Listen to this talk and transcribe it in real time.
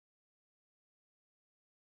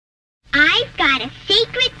I've got a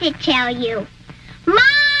secret to tell you. Mommy!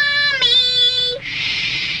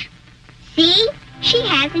 Shh. See? She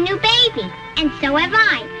has a new baby, and so have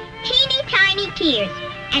I. Teeny tiny tears.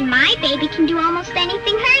 And my baby can do almost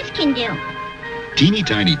anything hers can do. Teeny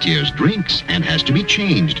Tiny Tears drinks and has to be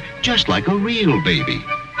changed, just like a real baby.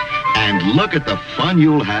 And look at the fun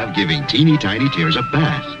you'll have giving Teeny Tiny Tears a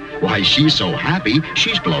bath. Why, she's so happy,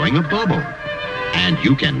 she's blowing a bubble. And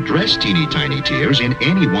you can dress Teeny Tiny Tears in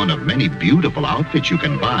any one of many beautiful outfits you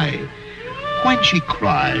can buy. When she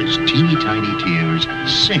cries, Teeny Tiny Tears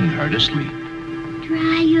sing her to sleep.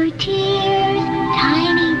 Dry your tears,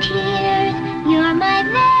 tiny tears. You're my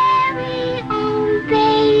very own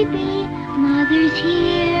baby. Mother's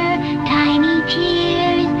here, tiny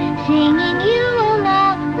tears, singing you a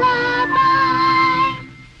lullaby.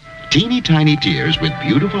 Teeny Tiny Tears with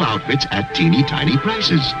beautiful outfits at teeny tiny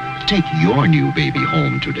prices. Take your new baby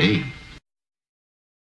home today.